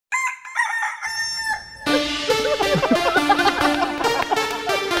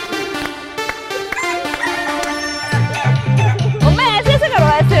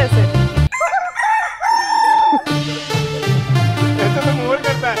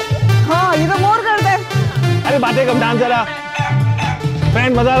बातें कम, डांस जरा।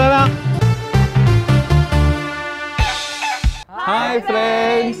 फ्रेंड मजा आ रहा ना? हाय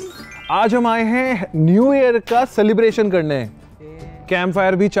फ्रेंड्स, आज हम आए हैं न्यू ईयर का सेलिब्रेशन करने। कैंप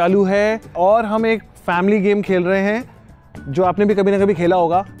फायर भी चालू है और हम एक फैमिली गेम खेल रहे हैं जो आपने भी कभी ना कभी खेला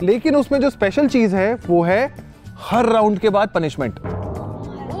होगा, लेकिन उसमें जो स्पेशल चीज है वो है हर राउंड के बाद पनिशमेंट।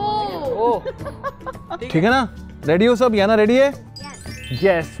 ठीक है ना? रेडी हो सब? याना रेडी है?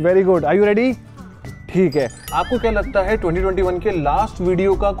 Yes, very good. Are you ready? ठीक है। आपको क्या लगता है 2021 के लास्ट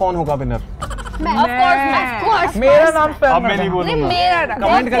वीडियो का कौन होगा विनर? मेरा नाम अब मैं नहीं बोलूंगा।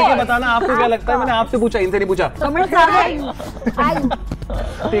 कमेंट करके बताना आपको क्या लगता है। मैंने आपसे पूछा, इनसे नहीं पूछा।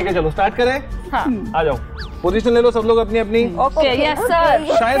 ठीक है, चलो स्टार्ट करें। हाँ। आ जाओ, पोजीशन ले लो सब लोग अपनी अपनी। Okay, yes sir.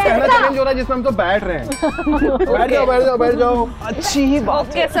 शायद पहला चैलेंज हो रहा है जिसमें हम तो बैठ रहे हैं। बैठ जाओ बैठ जाओ बैठ जाओ। अच्छी ही बात।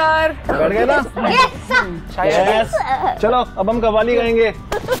 ओके सर, बैठ गए ना? यस। चलो अब हम कव्वाली गाएंगे।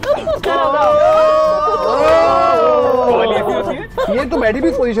 ये तो बैठी भी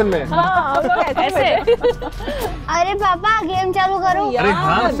इस पोजीशन में। ऐसे। अरे पापा गेम चालू करो। अरे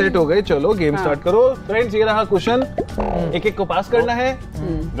हाँ, सेट हो गए। चलो गेम स्टार्ट करो। फ्रेंड्स, ये रहा क्वेश्चन। एक एक को पास करना है।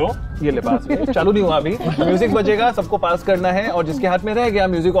 दो ये ले पास। चालू नहीं हुआ अभी। म्यूजिक बजेगा, सबको पास करना है और जिसके हाथ में रह गया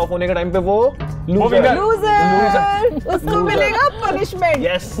म्यूजिक ऑफ होने के टाइम पे वो लूजर। उसको मिलेगा पनिशमेंट।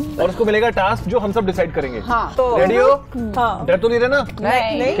 यस, और उसको मिलेगा टास्क जो हम सब डिसाइड करेंगे। हाँ, तो रेडी हो? हाँ। डर तो नहीं रहना?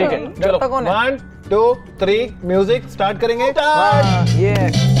 नहीं। ठीक है, चलो 1 2 3 म्यूजिक स्टार्ट करेंगे।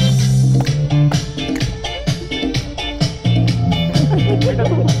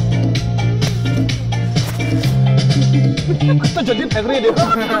 तो जल्दी फेंक रही है, देखो।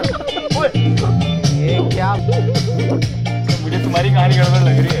 ये क्या? मुझे तुम्हारी कहानी गड़बड़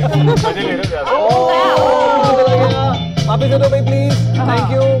लग रही है। मजे ले रहे हो ज्यादा। वापस दे दो भाई please.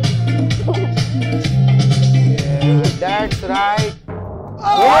 Thank you. That's right.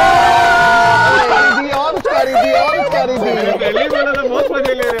 पहले ही बोला था, बहुत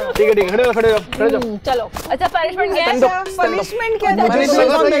मजे ले रहे हो। ठीक है ठीक है, खड़े रहो खड़े रहो। चलो। अच्छा, पनिशमेंट क्या है? पनिशमेंट क्या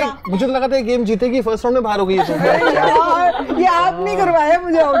मुझे तो लगा था गेम जीतेगी, फर्स्ट राउंड में बाहर हो गई। ये आपने करवाया,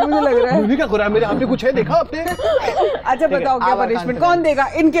 मुझे लग रहा है। मुझे क्या करा? मेरे आपने कुछ है देखा आपने? अच्छा बताओ क्या पनिशमेंट कौन देगा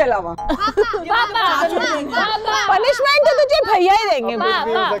इनके अलावा? पनिशमेंट तो तुझे भैया ही देंगे।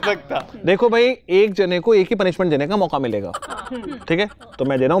 देखो भाई, एक जने को एक ही पनिशमेंट देने का मौका मिलेगा। ठीक है, तो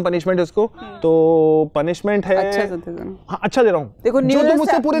मैं दे रहा हूँ पनिशमेंट इसको। तो पनिशमेंट है, हाँ अच्छा दे रहा हूँ। देखो न्यू ईयर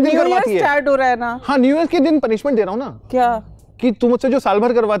मुझसे पूरे दिन करवाती है। स्टार्ट हो रहा है ना? हाँ, न्यू ईयर के दिन पनिशमेंट दे रहा हूँ ना। क्या? कि तू मुझसे जो साल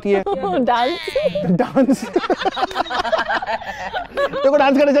भर करवाती है। डांस। देखो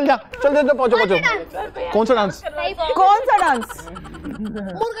डांस करे, चल जा, चल पहुंचो। कौन सा डांस? मुर्गा डांस।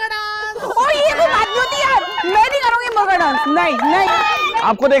 ओ ये कोई बात नहीं होती यार, मैं नहीं करूंगी मुर्गा डांस। नहीं।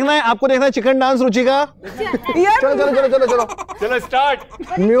 आपको देखना है चिकन डांस रुचि का। चलो स्टार्ट।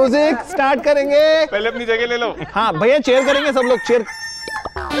 म्यूजिक स्टार्ट करेंगे। पहले अपनी जगह ले लो। हाँ भैया, चेयर करेंगे सब लोग, चेयर।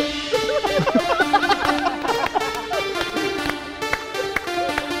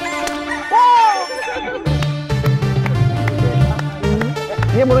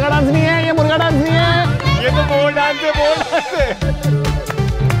 ये मुर्गा डांस नहीं है, ये तो बोल डांस है।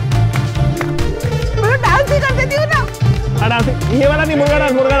 मैं डांस भी कर देती हूँ ना। हाँ डांस, ये वाला नहीं, मुर्गा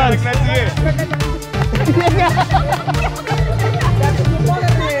डांस।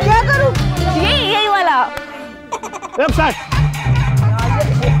 क्या करूँ? यही वाला। Left side.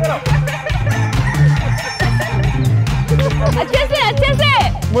 अच्छे से।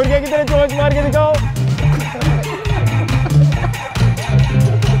 मुर्गे की तरह चोंच मार के दिखाओ।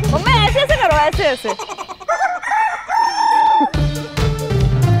 मम्मी ऐसे करो, ऐसे। ऐसे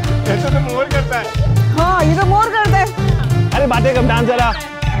तो मोर करता है। हाँ, ये तो मोर करता है। अरे बातें कम, डांस जरा।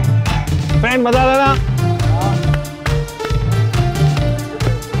 फ्रेंड मजा आ रहा ना?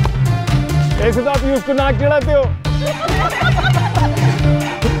 ऐसे तो आप उसको नाक चिढ़ाते हो।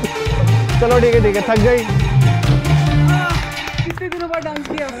 चलो ठीक है, थक गई। कितने दिनों बाद डांस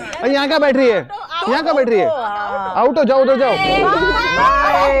किया? यहाँ क्या बैठ रही है? आउट हो जाओ, उधर जाओ।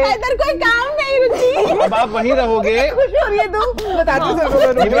 इधर कोई काम नहीं रुचि। अब आप वहीं रहोगे। खुश हो रही है तुम? बताती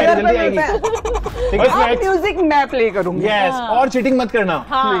जल्दी आएगी। म्यूजिक मैं प्ले करूंगी। यस, और चीटिंग मत करना।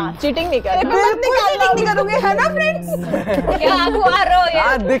 हाँ, चीटिंग नहीं कर। चीटिंग नहीं करूंगी, है ना फ्रेंड्स? क्या आप आ रहे हो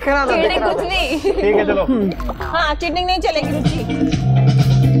यार? दिख रहा था। चीटिंग कुछ नहीं। ठीक है चलो। हाँ, चीटिंग नहीं चलेगी रुचि।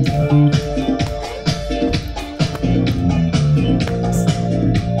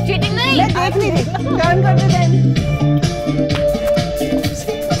 चीटिंग नहीं। मैं देख नहीं रही। टर्न कर दे।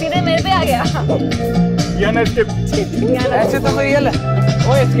 सीधे मेरे पे आ गया। या ना स्किप। ऐसे तो रियल है।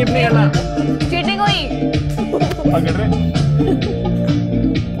 ओए स्किप नहीं करना। चीटिंग हुई। पकड़ रहे।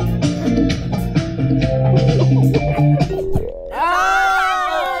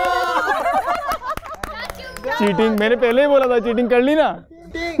 चीटिंग मैंने पहले ही बोला था, चीटिंग कर ली ना।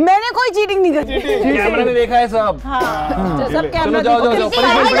 मैंने कोई चीटिंग नहीं करी। कैमरा में देखा है सब। सब कैमरा। चलो जाओ जाओ जाओ।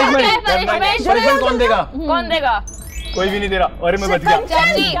 पनिशमेंट कौन देगा? कौन देगा? कोई भी नहीं दे रहा। अरे मैं बच गया।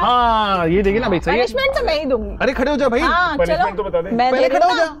 चाची हाँ ये देखिए ना भाई, सही है। पनिशमेंट तो मैं ही दूंगी। अरे खड़े हो जा भाई। हाँ चलो पनिशमेंट तो बता दे। मैं पहले दे खड़े हो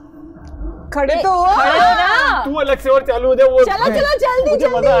दूँ जा। खड़े तो हुआ। खड़े हो ना। तू अलग से और चालू हो जा। वो चलो चलो जल्दी मुझे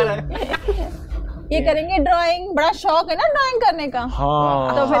मजा आ रहा जल्दी। है। ये करेंगे ड्राइंग, बड़ा शौक है ना ड्राइंग करने का।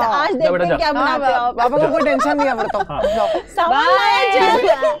 हाँ तो फिर आज देखते हैं क्या बनाते हो। पापा को कोई टेंशन नहीं है,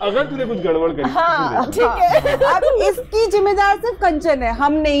 अगर तूने कुछ गड़बड़ करी हाँ ठीक है। अब इसकी जिम्मेदार सिर्फ कंचन है,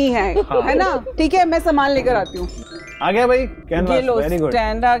 हम नहीं है, है ना? ठीक है, मैं सामान लेकर आती हूँ। आ गया भाई ये कैनवास, लो, वेरी गुड।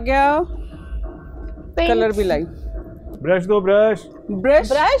 स्टैंड आ गया, कलर भी लाई। ब्रश दो, ब्रश।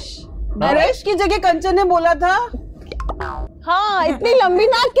 ब्रश ब्रश की जगह कंचन ने बोला था। हाँ इतनी लंबी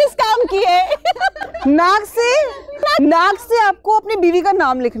नाक किस काम की है? नाक से आपको अपनी बीवी का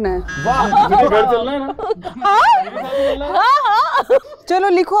नाम लिखना है। वाह, तुझे घर चलना है ना? हाँ चलो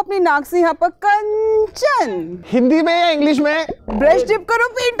लिखो अपनी नाक से यहाँ पर कंचन। हिंदी में या इंग्लिश में? ब्रश डिप करो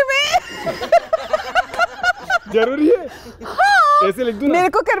पेंट में। जरूरी है? हाँ। ऐसे लिख दूं ना? मेरे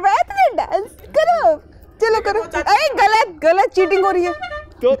को करवाया तुमने, डांस करो। चलो करो। अरे गलत चीटिंग हो रही है।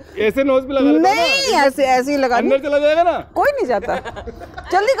 तो ऐसे नोज पे लगा लेता हूं ना। नहीं, ऐसे ही लगा। अंदर चला जाएगा ना? कोई नहीं जाता।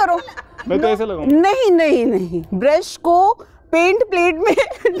 जल्दी करो। मैं तो ऐसे लगाऊं। नहीं, ब्रश को पेंट प्लेट में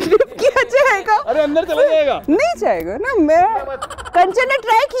डिप किया जाएगा। अरे अंदर चला जाएगा। नहीं जाएगा ना। मैं कंचन ने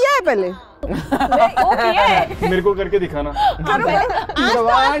ट्राई किया है पहले। मेरे को करके दिखाना। आज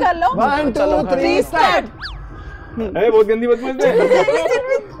कर लो। 1 2 3 स्टार्ट। अरे बहुत गंदी बदमाश है।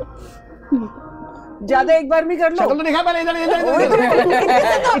 ज्यादा एक बार में कर लो। शक्ल तो दिखा पहले, इधर।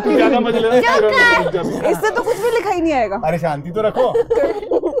 तू ज्यादा मजा ले रहा है। इससे तो कुछ भी लिखा ही नहीं आएगा। अरे शांति तो रखो।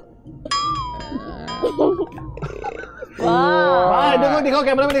 वाह देखो, दिखाओ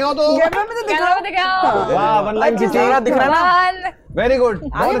कैमरा में, दिखाओ तो। कैमरा में तो दिखाओ। वाह, वन लाइन की चेहरा दिख रहा है ना। वेरी गुड,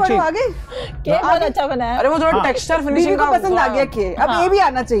 आगे बहुत अच्छी। बढ़ो आगे। केक बहुत अच्छा बना है। अरे वो थोड़ा टेक्सचर फिनिशिंग को पसंद आ गया केक। अब ये भी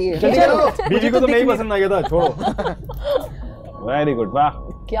आना चाहिए। बीवी को तो नहीं पसंद आ गया था, छोड़ो। वेरी गुड, वाह।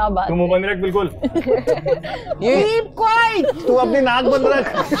 क्या बात। तू मुंह बंद रख बिल्कुल। Keep quiet। तू अपनी नाक बंद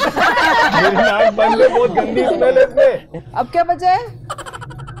रख। मेरी नाक बंद है, बहुत गंदी स्मेल है इसमें। अब क्या बचा है?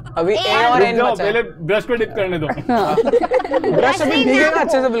 अभी ए और एन बचा है। पहले ब्रश को डिप करने दो। ब्रश अभी ठीक है ना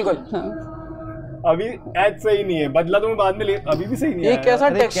अच्छे से बिल्कुल। अभी एच सही नहीं है, बदला तो मैं बाद में ले। अभी भी सही नहीं है। ये कैसा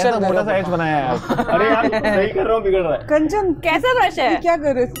टेक्सचर मोटा सा एच बनाया है आप। अरे यार सही कर रहा हूँ, बिगड़ रहा है। कंचन कैसा ब्रश है? क्या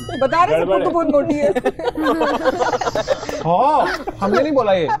कर रहे? बता रहे सबको तो बहुत मोटी है। हाँ, हमने नहीं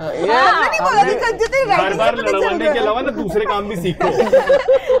बोला ये। हमने नहीं बोला कि कंचन तेरी बार राइटिंग बार से पता चल लड़वाने रहा के है। अलावा ना दूसरे काम भी सीखो।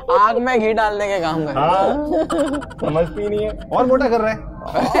 आग में घी डालने के काम कर। हाँ, समझती नहीं है। और मोटा कर रहा है।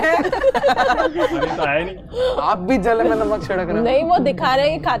 अभी तो आया नहीं। आप भी जल में नमक छिड़क रहे हो। नहीं, वो दिखा रहे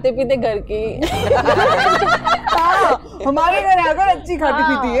हैं कि खाते पीते घर की। हाँ, हमारे घर आकर अच्छी खाती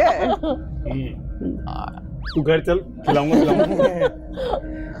पीती है। तू घर चल, खिलाऊंगा।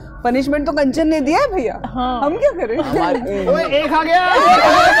 पनिशमेंट तो कंचन ने दिया है भैया। हम क्या करें? ओए एक आ गया।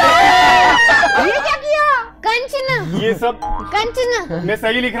 ये क्या किया? कंचना ये सब कंचना मैं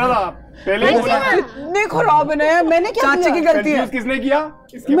सही लिख रहा था, पहले ही बोला। इतने खराब बनाया। मैंने क्या? चाची की गलती है। Confuse किसने किया?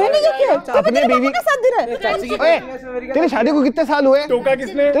 इसके मैंने क्या किया? अपने बीवी के साथ दे रहा है। ओए, तेरी शादी को कितने साल हुए? टोका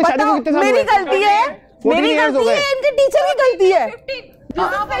किसने? तेरी शादी को कितने साल हुए? मेरी गलती है। 14 मेरी years हो गलती गए। है, इनके टीचर की गलती है।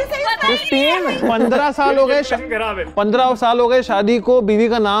 15 साल हो गए। खराब है। 15 साल हो गए शादी को, बीवी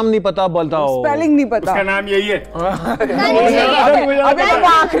का नाम नहीं पता, बताओ। स्पेलिंग नहीं पता। इसका नाम यही है। अबे अब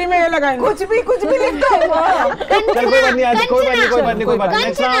आखिरी में ये लगाएंगे। कुछ भी लिखता हुआ। चल कोई बात नहीं, आज कोई बात नहीं।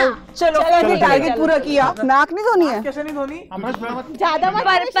 Next round. चलो मैंने टारगेट पूरा किया। नाक नहीं धोनी है। कैसे नहीं धोनी? ज्यादा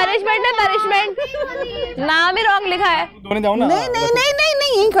पनिशमेंट है, पनिशमेंट। नाम ही रॉन्ग लिखा है। धोने जाओ ना। नहीं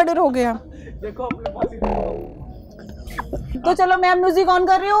यहीं खड़े रहो गया। देखो अपने तो चलो मैं म्यूजिक ऑन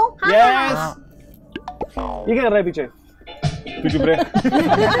कर रही हूँ। यस। ये क्या कर रहा है पीछे? तू चुप रहे।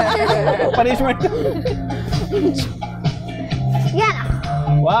 पनिशमेंट।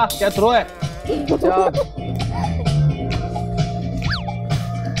 वाह क्या थ्रो है।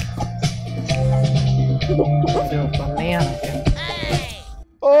 नहीं आना क्या?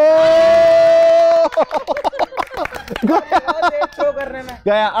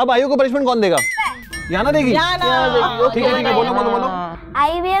 गया। अब आयु को पनिशमेंट कौन देगा? याना देगी। ठीक है, बोलो।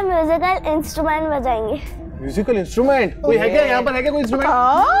 आई भी म्यूजिकल इंस्ट्रूमेंट बजाएंगे। म्यूजिकल इंस्ट्रूमेंट कोई है क्या? यहाँ पर है क्या कोई इंस्ट्रूमेंट?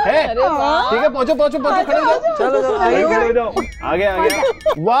 है। ठीक है, पहुंचो खड़े हो जाओ। चलो खड़े जाओ। आ गया।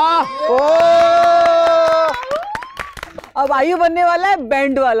 वाह। अब आयु बनने वाला है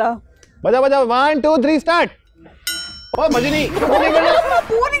बैंड वाला। बजा 1 2 3 स्टार्ट। ओ भजनी वो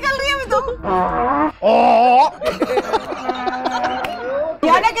निकल रही है तो। ओ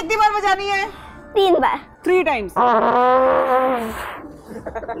याना कितनी बार बजानी है? 3 बार। 3 times.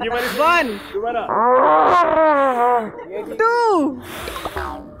 ये वाली 1 दोबारा 2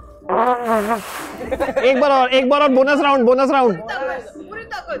 एक बार और बोनस राउंड पूरी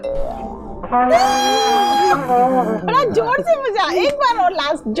ताकत। बड़ा जोर से मजा, एक बार और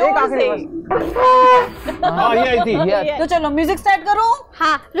लास्ट जोर से। हाँ ये आई थी। तो चलो म्यूजिक स्टार्ट करो।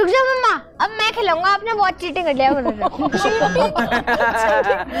 हाँ रुक जाओ मम्मा, अब मैं खिलाऊंगा, आपने बहुत चीटिंग कर लिया।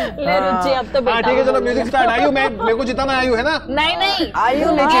 ले रुचि, अब तो हाँ ठीक है, चलो म्यूजिक स्टार्ट। आयु, मेरे को जिताना आयु है ना? नहीं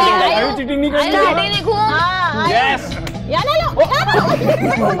आयु ने आयु चीटिंग नहीं करनी है। देखो यस, या ले लो।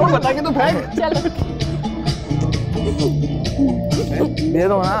 बता के तो फेंक। चलो दे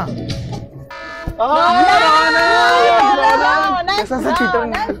दो ना। ऐसा चीटर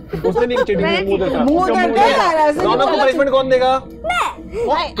उसने नहीं चीटिंग मुंह देखा। मुंह देखा। दोनों को पनिशमेंट कौन देगा?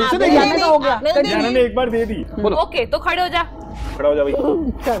 किसने देगा? हो गया। जाना ने एक बार दे दी। ओके तो खड़े हो जा। खड़ा हो जा भाई।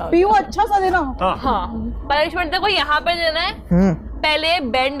 पीयू अच्छा सा देना। हाँ पनिशमेंट देखो यहाँ पे देना है। पहले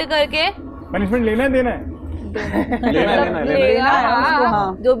बेंड करके पनिशमेंट लेना है देना है? लेना है उसको,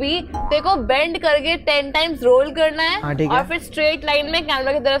 हाँ। जो भी देखो बेंड करके 10 टाइम्स रोल करना है। हाँ, ठीक है। और फिर स्ट्रेट लाइन में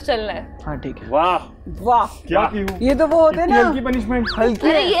कैमरा की तरफ चलना है। हाँ ठीक है। वाह वाह, क्या पीहू, ये तो वो होते हैं ना। हल्की पनिशमेंट।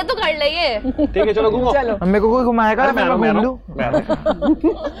 अरे ये तो कर ले ये। ठीक है, चलो घूमो। चलो मेरे को कोई घुमाएगा? अरे मैं घूम लूं?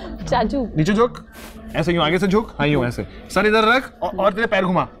 चाचू नीचे झुक, ऐसे यूं आगे से झुक। हाँ यूं ऐसे, सर इधर रख और तेरे पैर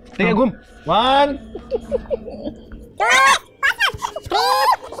घुमा। ठीक है, घूम। 1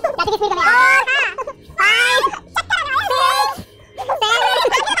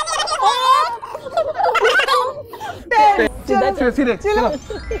 सीधे चलो।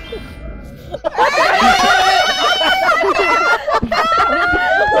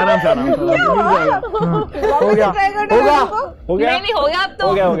 आराम से आराम से। हो गया होगा। हो गया नहीं हो गया अब तो।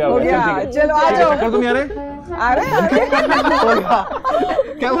 हो गया हो गया। चलो आ जाओ। चक्कर तुम यार अरे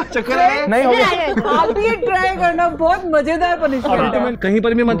क्या हुआ? चक्कर है? नहीं हो गया। आप भी ट्राई करना, बहुत मजेदार पनिशमेंट है। कहीं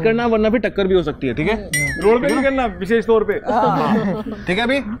पर भी मत करना वरना फिर टक्कर भी हो सकती है। ठीक है, रोड पे नहीं करना, विशेष तौर पे। ठीक है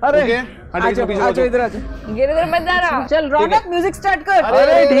अभी। अरे, ठीक है, आजो इधर आजो। गिर मत जा रहा। चल रौनक म्यूजिक स्टार्ट कर।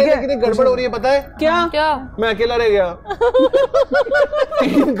 अरे ठीक है, कितनी गड़बड़ हो रही है पता है? क्या क्या? मैं अकेला रह गया।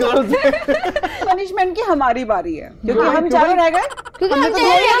 3 गर्ल्स। पनिशमेंट की हमारी बारी है क्योंकि हम चारों रह गए। क्योंकि हम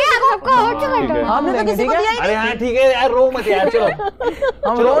आपको और चुका। हमने तो किसी को दिया ही अरे हाँ ठीक है यार, रो मत यार। चलो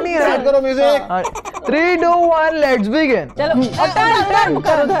हम रो नहीं रहे। स्टार्ट करो म्यूजिक। 3 2 1 let's begin. चलो टर्न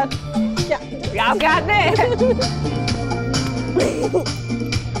करो उधर। क्या दे?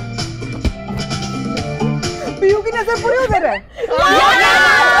 पीयू की नजर पूरी उधर है।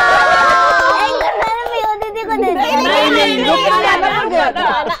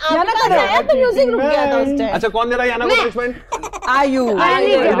 म्यूजिक रुक गया था उस टाइम। अच्छा कौन दे रहा है याना को पनिशमेंट? आयु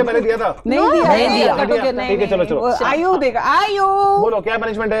मैंने दिया था। नहीं दिया। ठीक है, चलो चलो। आयु देगा। आयु बोलो क्या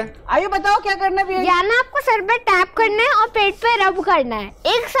पनिशमेंट है? आयु बताओ क्या करना है? याना आपको सर पे टैप करना है और पेट पे रब करना है।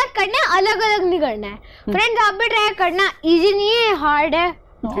 एक साथ करना है, अलग अलग नहीं करना है। फ्रेंड्स आप भी ट्राई करना, इजी नहीं है, हार्ड है।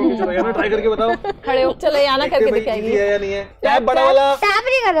 ठीक है, चलो याना ट्राई करके बताओ। खड़े हो। चलो याना करके दिखाएगी। है या नहीं है? टैप बड़ा वाला। टैप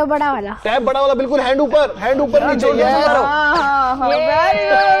नहीं करो, बड़ा वाला। टैप बड़ा वाला, बिल्कुल हैंड ऊपर नीचे।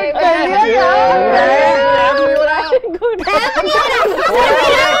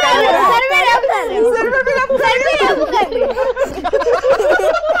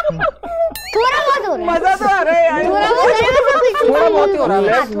 थोड़ा बहुत हो रहा है। मजा तो आ रहा है यार। थोड़ा बहुत ही हो रहा है।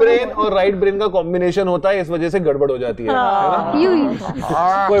 लेफ्ट ब्रेन और राइट ब्रेन का कॉम्बिनेशन होता है, इस वजह से गड़बड़ हो जाती है।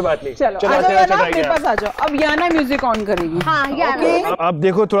 कोई बात नहीं। चलो आ जाओ याना, मेरे पास आ जाओ। अब याना म्यूजिक ऑन करेगी। हाँ यार। अब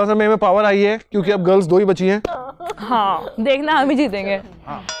देखो थोड़ा सा मेरे में पावर आई है क्योंकि अब गर्ल्स 2 ही बची हैं। हाँ देखना हम ही जीतेंगे।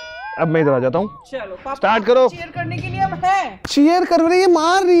 अब मैं इधर आ जाता हूँ। चलो पापा स्टार्ट करो। चीयर करने के लिए अब है। चीयर कर रही है,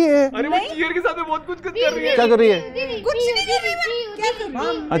 मार रही है। अरे वो चीयर के साथ में बहुत कुछ कर रही है। क्या कर रही है? कुछ नहीं कर रही मैं। क्या कर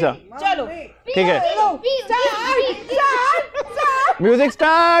रही? अच्छा चलो ठीक है, स्टार्ट। Music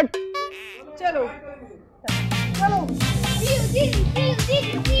start. चलो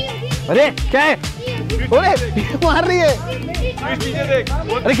अरे क्या है? अरे मार रही है। पीछे देख,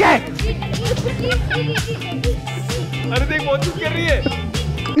 अरे क्या है? अरे देख बहुत कुछ कर रही है।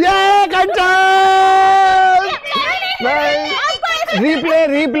 ये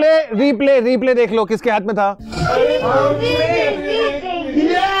रिप्ले देख लो किसके हाथ में था।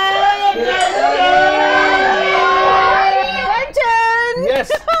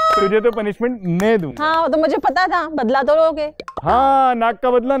 यस, तुझे तो पनिशमेंट मैं दूं। हाँ तो मुझे पता था, बदला तो लोगे। हाँ नाक का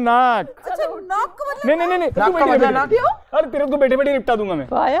बदला नाक। अच्छा नाक का बदला। नहीं नाक का बदला नाक। अरे तेरे को बैठे बैठे निपटा दूंगा मैं।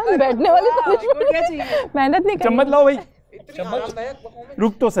 बैठने वाली पनिशमेंट क्या चाहिए? मेहनत नहीं चम्मच लाओ भाई।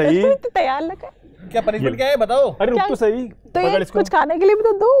 रुक तो सही। तैयार लगा। क्या पनिशमेंट क्या है बताओ? अरे रुक तो सही। तो ये कुछ खाने के लिए भी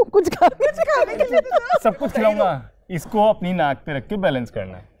तो दो। कुछ खाने के लिए सब कुछ खिलाऊंगा। इसको अपनी नाक पे रख के बैलेंस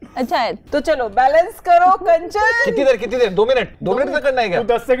करना है। अच्छा है, तो चलो बैलेंस करो कंचन। कितनी देर 2 मिनट 2 मिनट तक करना है क्या? तो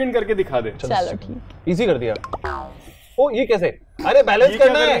 10 सेकंड करके दिखा दे। चलो ठीक, इजी कर दिया। ओ ये कैसे? अरे बैलेंस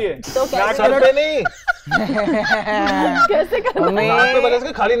करना है तो नाक सर पे नहीं। कैसे करना है? नाक पे बैलेंस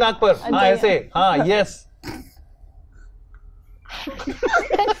कर, खाली नाक पर। हाँ ऐसे, हाँ यस।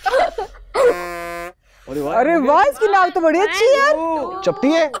 अरे वाह, इसकी नाक तो बड़ी अच्छी है यार।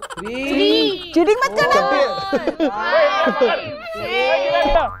 चपटी है, चीटिंग मत करना। चपटी है।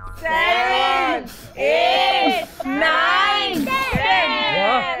 7, 8, 9, 10।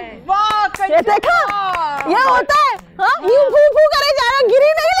 वाह, ये देखा, ये होता है। हाँ, यूं फू फू करे जा रहा, गिरी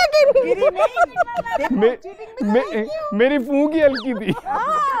नहीं, लेकिन मेरी फूं की हल्की थी।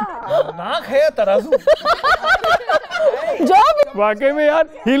 नाक है तराजू। जो भी वाकई में यार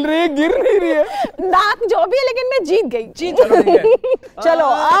हिल रही है, गिर नहीं रही है। नाक जो भी है, लेकिन मैं जीत गई। चलो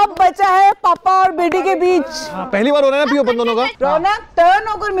अब बचा है पापा और बेटी के बीच। हाँ, पहली बार हो रहा है ना पियो अपन दोनों का। रौनक टर्न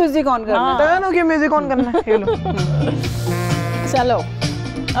होकर म्यूजिक ऑन करना। टर्न हो गया, म्यूजिक ऑन करना है। ये लो। चलो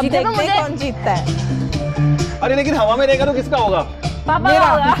अब देखते हैं कौन जीतता है। अरे लेकिन हवा में रहेगा तो किसका होगा? पापा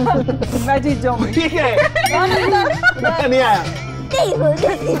होगा। मैं जीत जाऊंगी। ठीक है। नहीं आया। नहीं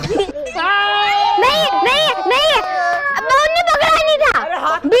उन्होंने पकड़ा नहीं था।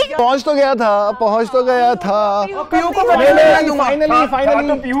 पहुंच तो गया था। पीयू को मैं दूंगा। फाइनली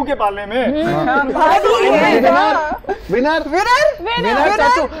तो पीहू के पाले में। विनर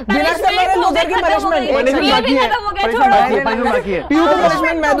चाचू, बिना से मेरे लूजर की पनिशमेंट बाकी है। पीयू को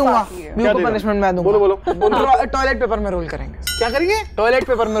पनिशमेंट मैं दूंगा। पीयू को पनिशमेंट मैं दूंगा। बोलो। टॉयलेट पेपर में रोल करेंगे। क्या करेंगे? टॉयलेट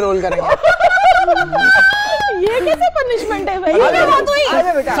पेपर में रोल करेंगे। ये कैसे पनिशमेंट है भाई?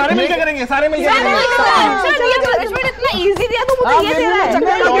 अरे बेटा, सारे मिलके करेंगे। ये पनिशमेंट इतना इजी दिया, तू मुझे ये दे रहा है।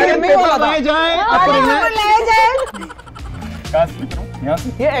 टॉयलेट पेपर ले जाए, आपको लेना है। ले जाए। कहाँ से करूं? यहाँ से?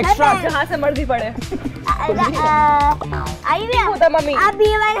 ये एक्स्ट्रा। जहाँ से मर्जी पड़े। आई होता मम्मी। आप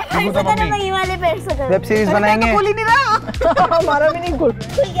ये वाले पेड़ से करो, मैं ये वाले पेड़ से करूं। वेब सीरीज बनाएंगे। खुल ही नहीं रहा। हमारा भी नहीं खुल।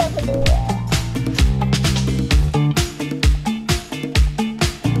 खुल गया।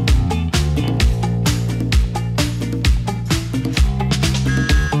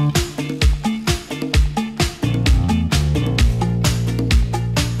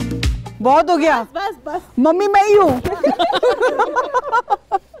 बहुत हो गया। बस मम्मी मैं ही हूँ।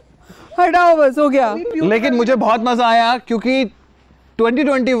 हटाओ, बस हो गया। लेकिन मुझे बहुत मजा आया क्योंकि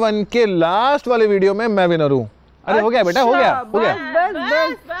 2021 के लास्ट वाले वीडियो में मैं विनर हूँ। अरे हो गया बेटा, हो गया।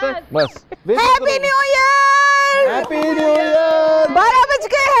 बस happy new year. Happy new year. 12 बज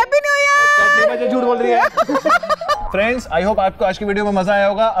गए। Happy new year. बजे झूठ बोल रही है। फ्रेंड्स, आई होप आपको आज की वीडियो में मजा आया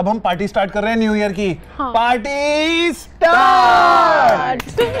होगा। अब हम पार्टी स्टार्ट कर रहे हैं न्यू ईयर की। Party start.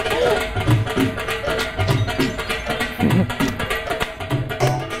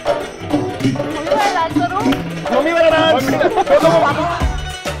 मम्मी मेरा नाम।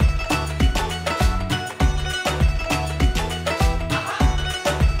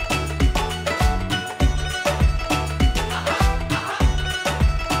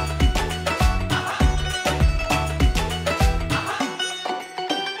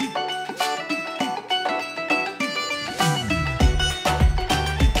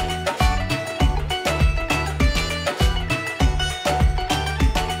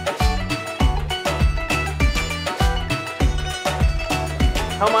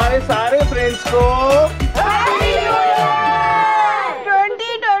 हमारे सारे फ्रेंड्स को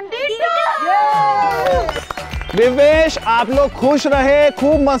 2022। विवेश, आप लोग खुश रहे,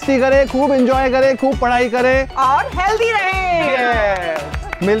 खूब मस्ती करें, खूब एंजॉय करें, खूब पढ़ाई करें और हेल्दी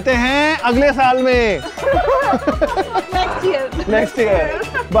रहे। मिलते हैं अगले साल में। Next year.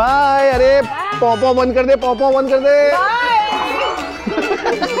 बाय। अरे पॉपो बंद कर दे, पॉपो बंद कर दे। बाय।